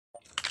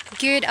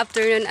Good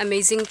afternoon,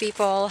 amazing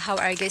people. How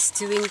are you guys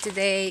doing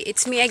today?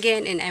 It's me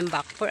again, and I'm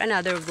back for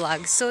another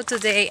vlog. So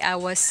today I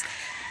was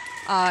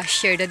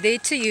share the day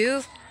to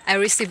you. I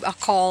received a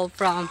call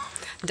from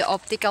the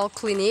optical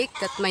clinic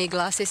that my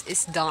glasses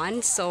is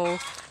done. So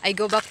I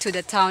go back to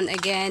the town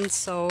again.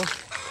 So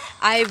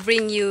I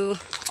bring you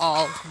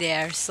all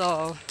there.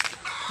 So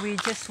we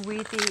just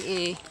waiting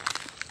a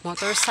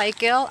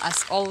motorcycle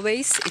as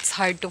always. It's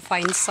hard to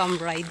find some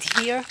ride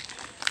here.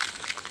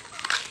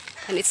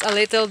 And it's a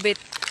little bit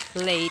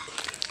late.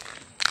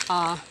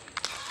 I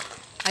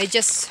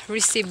just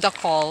received the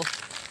call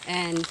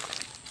and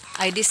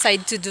I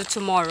decided to do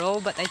tomorrow,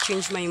 but I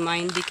changed my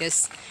mind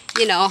because,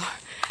 you know,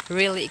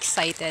 really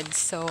excited.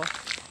 So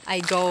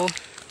I go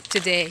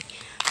today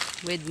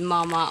with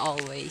Mama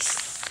always.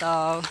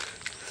 So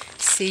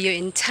see you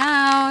in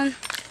town.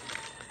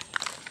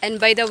 And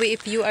by the way,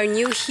 if you are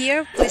new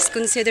here, please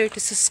consider to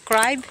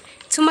subscribe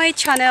to my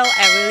channel.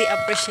 I really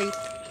appreciate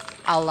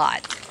a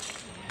lot.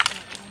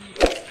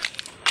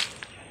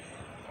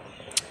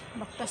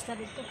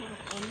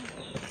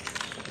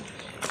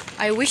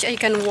 I wish I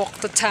can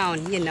walk to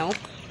town, you know,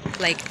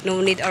 like no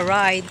need a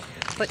ride,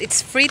 but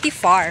it's pretty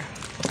far.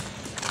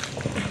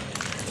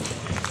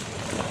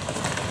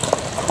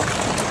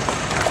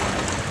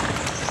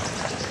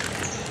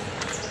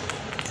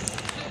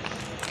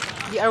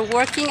 We are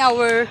working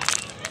our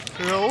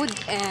road,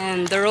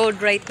 and the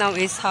road right now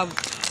is have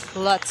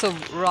lots of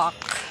rock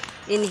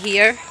in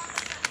here,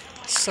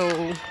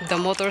 so the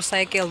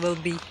motorcycle will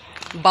be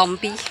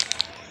bumpy.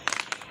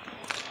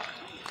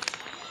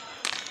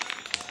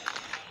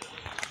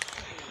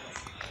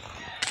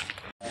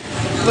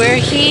 We're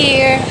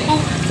here.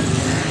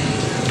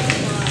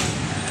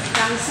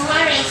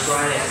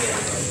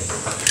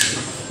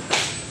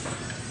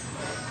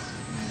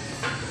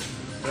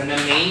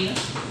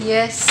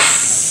 Yes.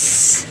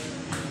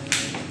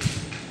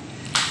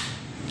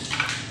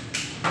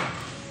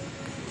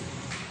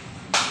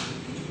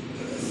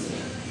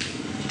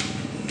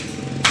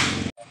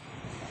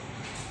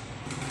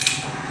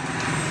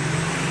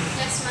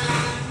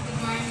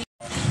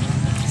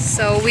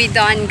 So we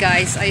done,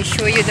 guys. I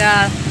show you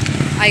the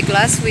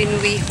eyeglass when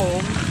we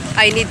home.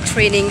 I need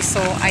training,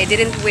 so I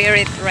didn't wear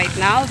it right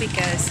now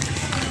because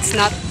it's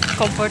not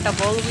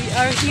comfortable. We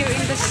are here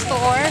in the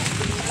store.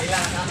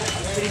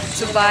 We need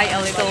to buy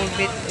a little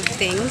bit of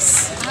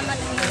things,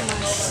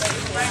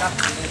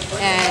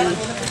 and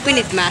we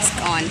need mask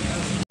on.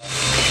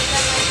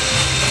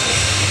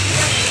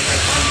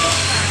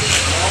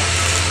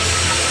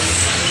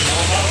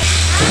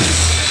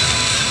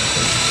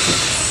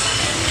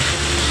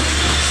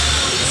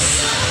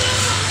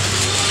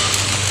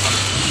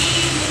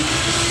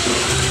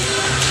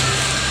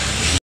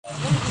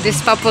 This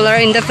popular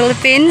in the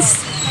Philippines.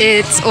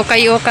 It's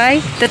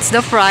okay. That's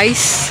the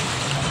price.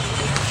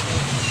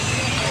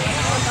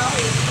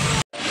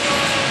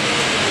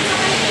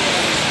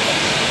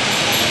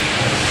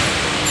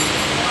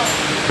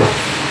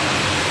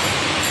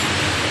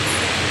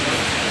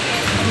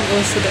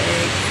 Also the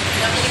egg.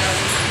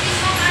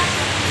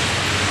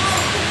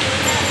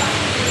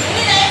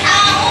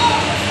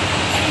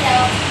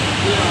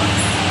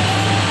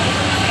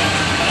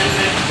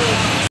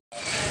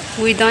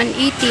 We done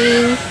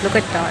eating. Look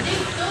at that.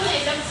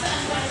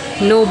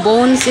 No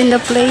bones in the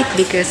plate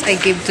because I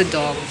give to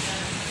dog.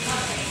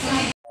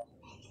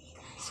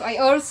 So I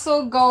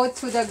also go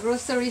to the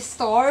grocery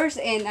stores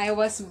and I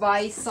was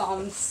buy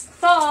some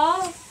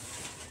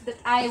stuff that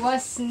I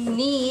was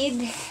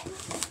need.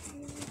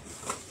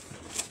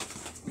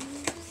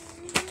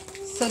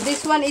 So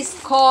this one is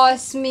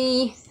cost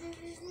me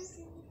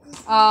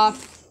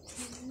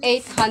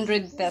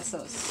 800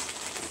 pesos.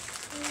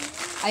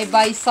 I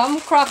buy some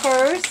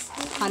crackers,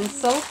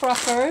 Hansel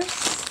crackers,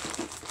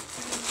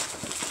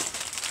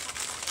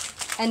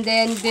 and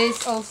then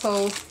this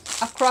also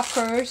a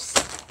crackers,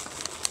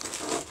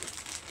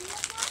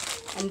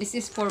 and this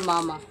is for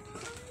Mama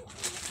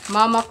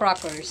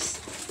crackers.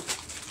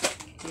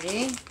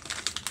 Okay,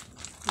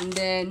 and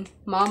then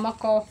Mama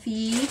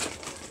coffee,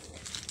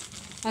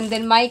 and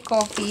then my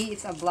coffee,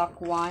 it's a black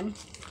one,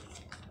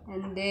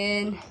 and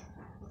then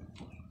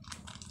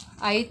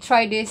I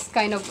try this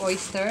kind of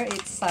oyster,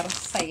 it's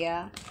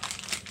sarsaya.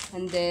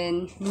 And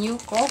then new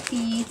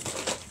coffee.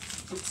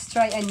 Let's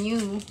try a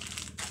new.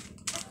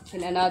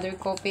 And another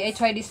coffee. I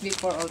tried this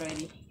before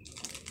already.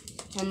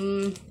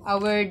 And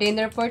our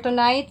dinner for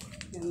tonight.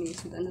 And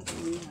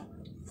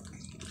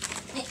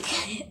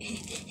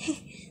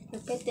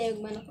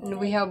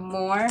we have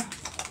more.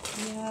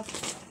 Yep.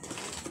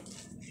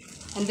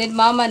 And then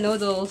Mama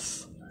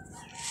noodles.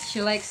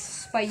 She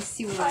likes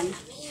spicy one.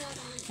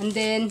 And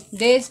then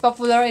this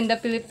popular in the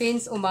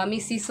Philippines,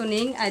 umami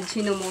seasoning,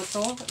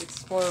 Ajinomoto. It's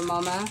for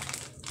Mama.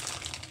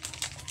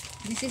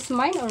 This is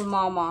mine or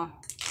Mama?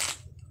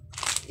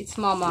 It's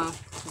Mama.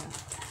 Yeah.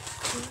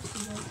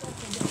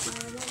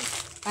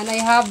 And I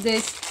have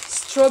this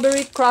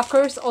strawberry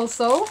crackers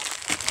also.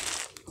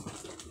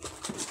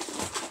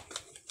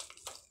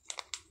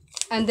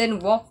 And then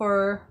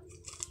wafer.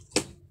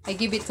 I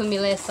give it to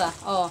Milesa.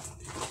 Oh.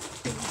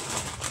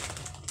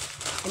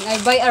 And I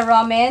buy a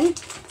ramen.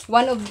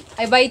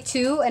 I buy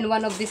two, and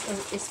one of this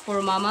is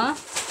for Mama.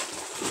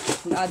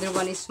 The other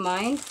one is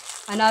mine.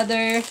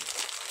 Another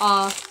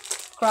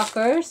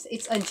crackers.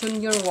 It's a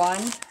junior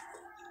one.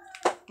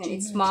 And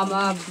it's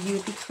Mama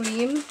Beauty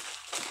Cream.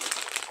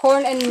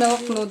 Corn and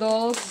milk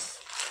noodles.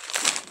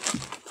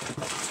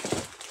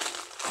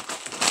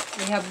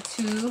 I have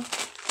two.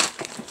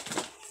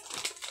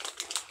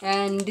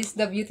 And this is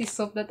the beauty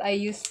soap that I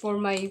use for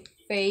my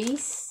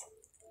face.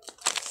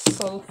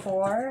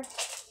 Sulfur.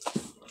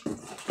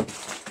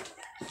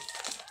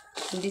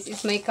 And this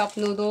is my cup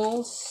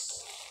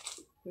noodles.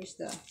 Where's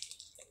the...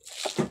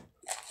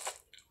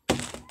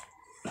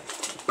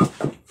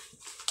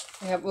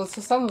 I have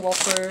also some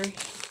Whopper.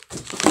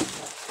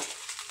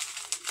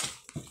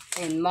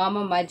 And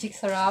Mama Magic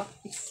Syrup.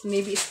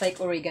 Maybe it's like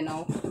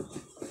oregano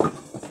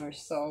or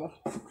so.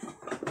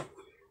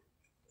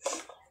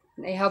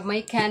 And I have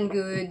my canned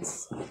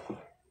goods.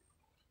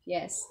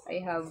 Yes,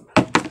 I have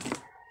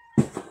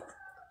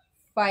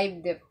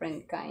 5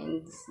 different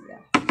kinds.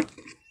 Yeah.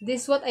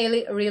 This is what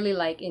I really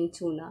like in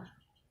tuna.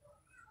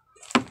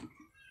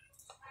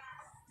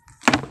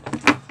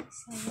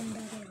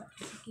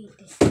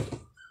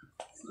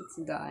 It's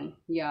done.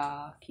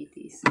 Yeah,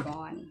 Kitty is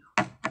gone.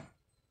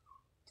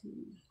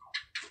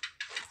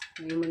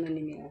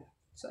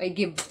 So I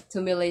give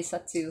to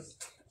Melissa too.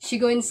 She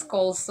go in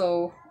school,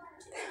 so...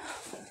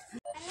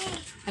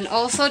 And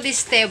also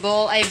this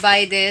table, I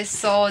buy this.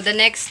 So the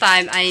next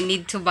time I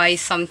need to buy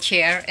some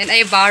chair. And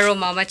I borrow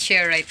Mama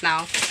chair right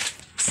now.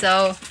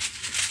 So,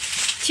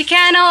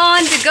 Chicano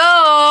on the go!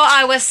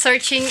 I was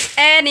searching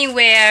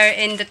anywhere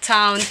in the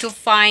town to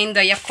find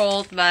the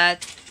Yakult,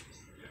 but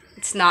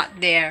it's not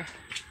there.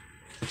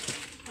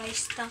 I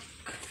stuck.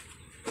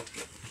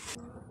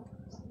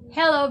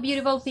 Hello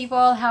beautiful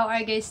people, how are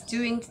you guys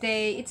doing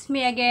today? It's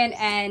me again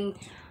and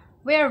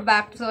we're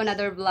back to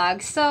another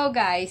vlog. So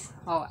guys,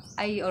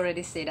 I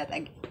already said that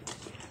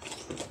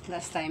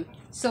last time.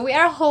 So we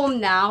are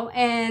home now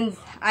and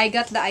I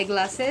got the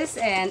eyeglasses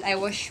and I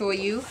will show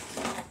you.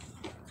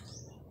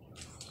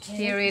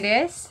 Here it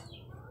is.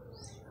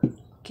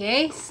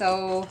 Okay,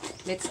 so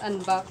let's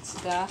unbox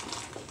the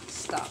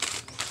stuff.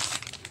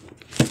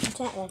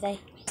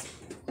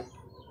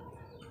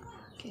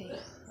 Okay.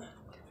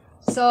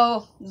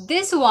 So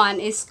this one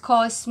is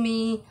cost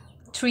me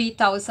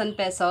 3,000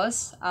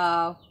 pesos.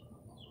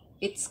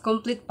 It's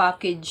complete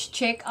package,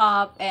 check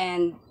up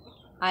and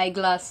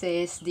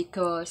eyeglasses. They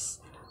cost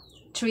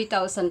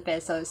 3,000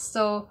 pesos.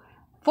 So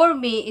for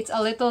me, it's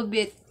a little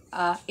bit.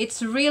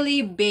 It's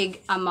really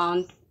big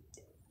amount.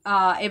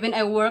 Even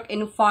I work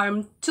in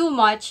farm too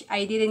much.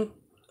 I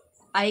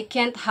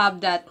can't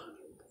have that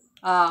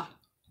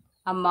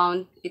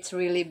amount. It's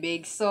really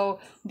big. So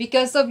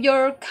because of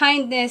your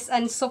kindness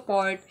and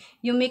support,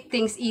 you make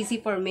things easy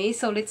for me.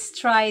 So let's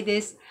try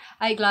this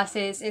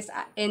eyeglasses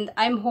and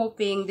I'm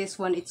hoping this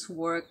one it's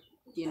work,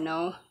 you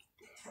know.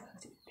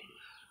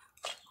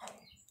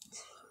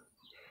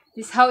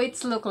 This is how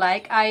it's look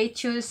like. I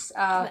choose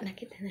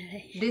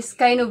this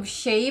kind of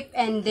shape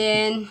and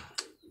then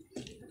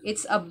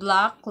it's a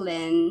black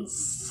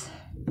lens.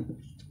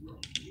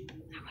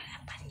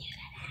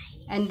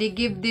 And they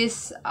give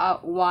this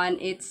one,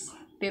 it's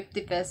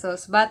 50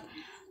 pesos. But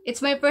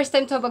it's my first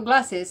time to have a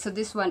glasses, so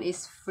this one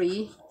is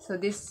free. So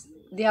they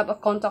have a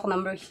contact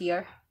number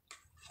here.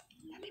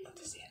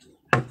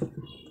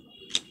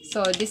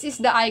 So this is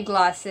the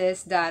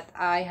eyeglasses that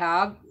I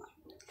have.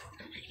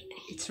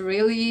 It's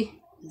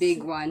really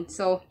big one.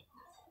 So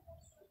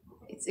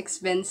it's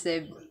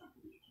expensive.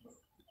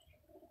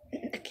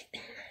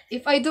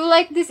 If I do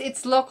like this,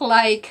 it's look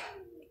like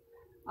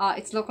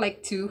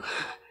two.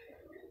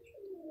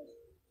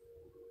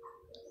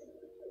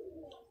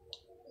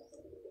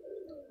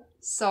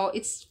 So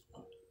it's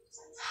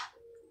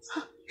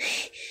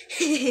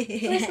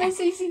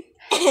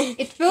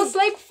it feels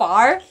like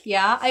far.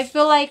 Yeah, I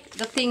feel like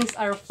the things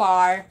are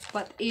far,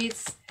 but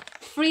it's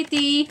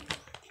pretty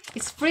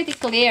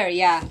clear,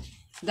 yeah,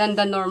 than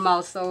the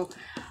normal. So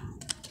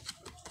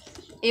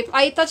if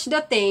I touch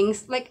the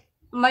things, like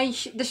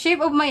the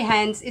shape of my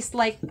hands is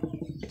like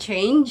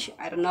change,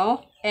 I don't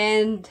know.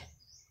 And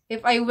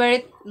if I wear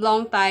it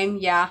long time,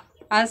 yeah,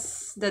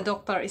 as the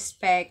doctor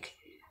spec,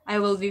 I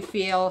will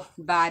feel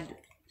bad.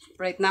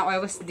 Right now I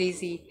was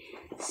dizzy.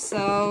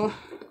 So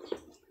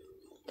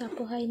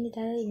Tapo hay ni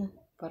tayo no.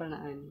 Para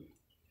naan.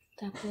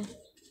 Tapo.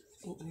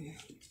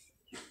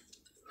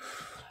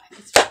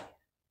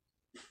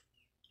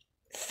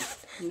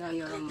 No,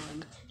 you're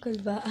wrong.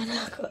 Kulbaan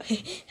ako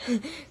eh.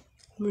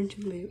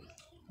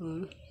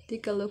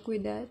 Take a look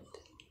with that.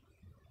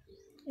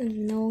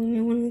 No.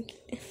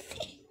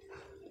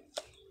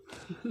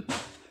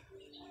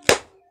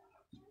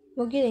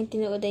 Wag yun yung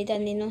tinuoday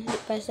tani no.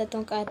 Para sa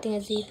tong kaating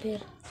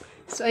zipper.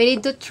 So I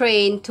need to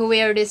train to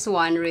wear this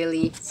one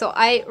really. So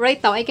right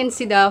now I can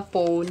see the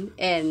phone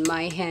and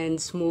my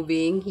hands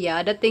moving.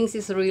 Yeah, the things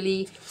is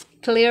really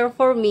clear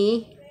for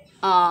me.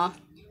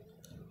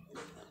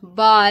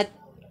 But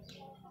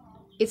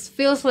it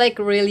feels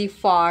like really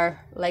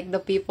far, like the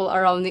people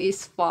around me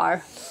is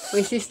far.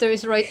 My sister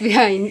is right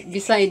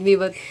beside me,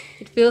 but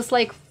it feels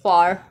like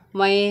far.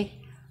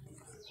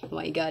 Oh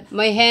my god,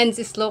 my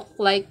hands is look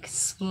like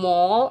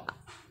small,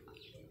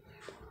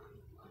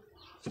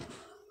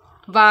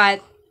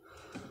 but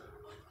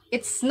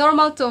it's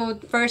normal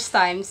to first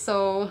time.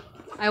 So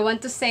I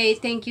want to say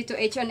thank you to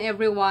each and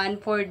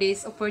everyone for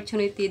this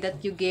opportunity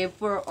that you gave,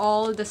 for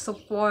all the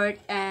support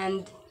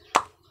and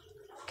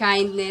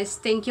kindness.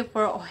 Thank you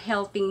for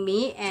helping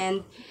me,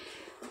 and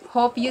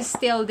hope you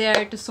still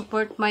there to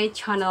support my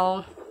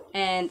channel.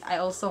 And I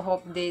also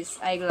hope this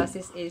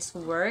eyeglasses is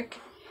work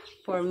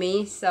for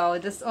me.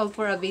 So that's all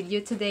for a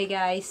video today,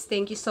 guys.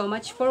 Thank you so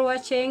much for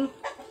watching.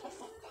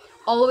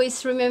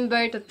 Always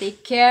remember to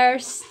take care,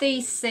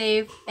 stay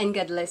safe, and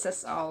God bless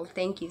us all.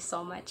 Thank you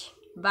so much.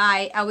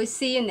 Bye. I will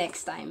see you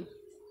next time.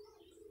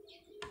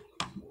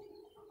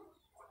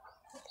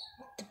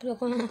 Tapos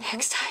ako na ako.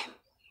 Next time.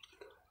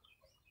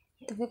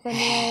 Tapos ka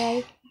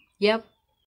nilay. Yep.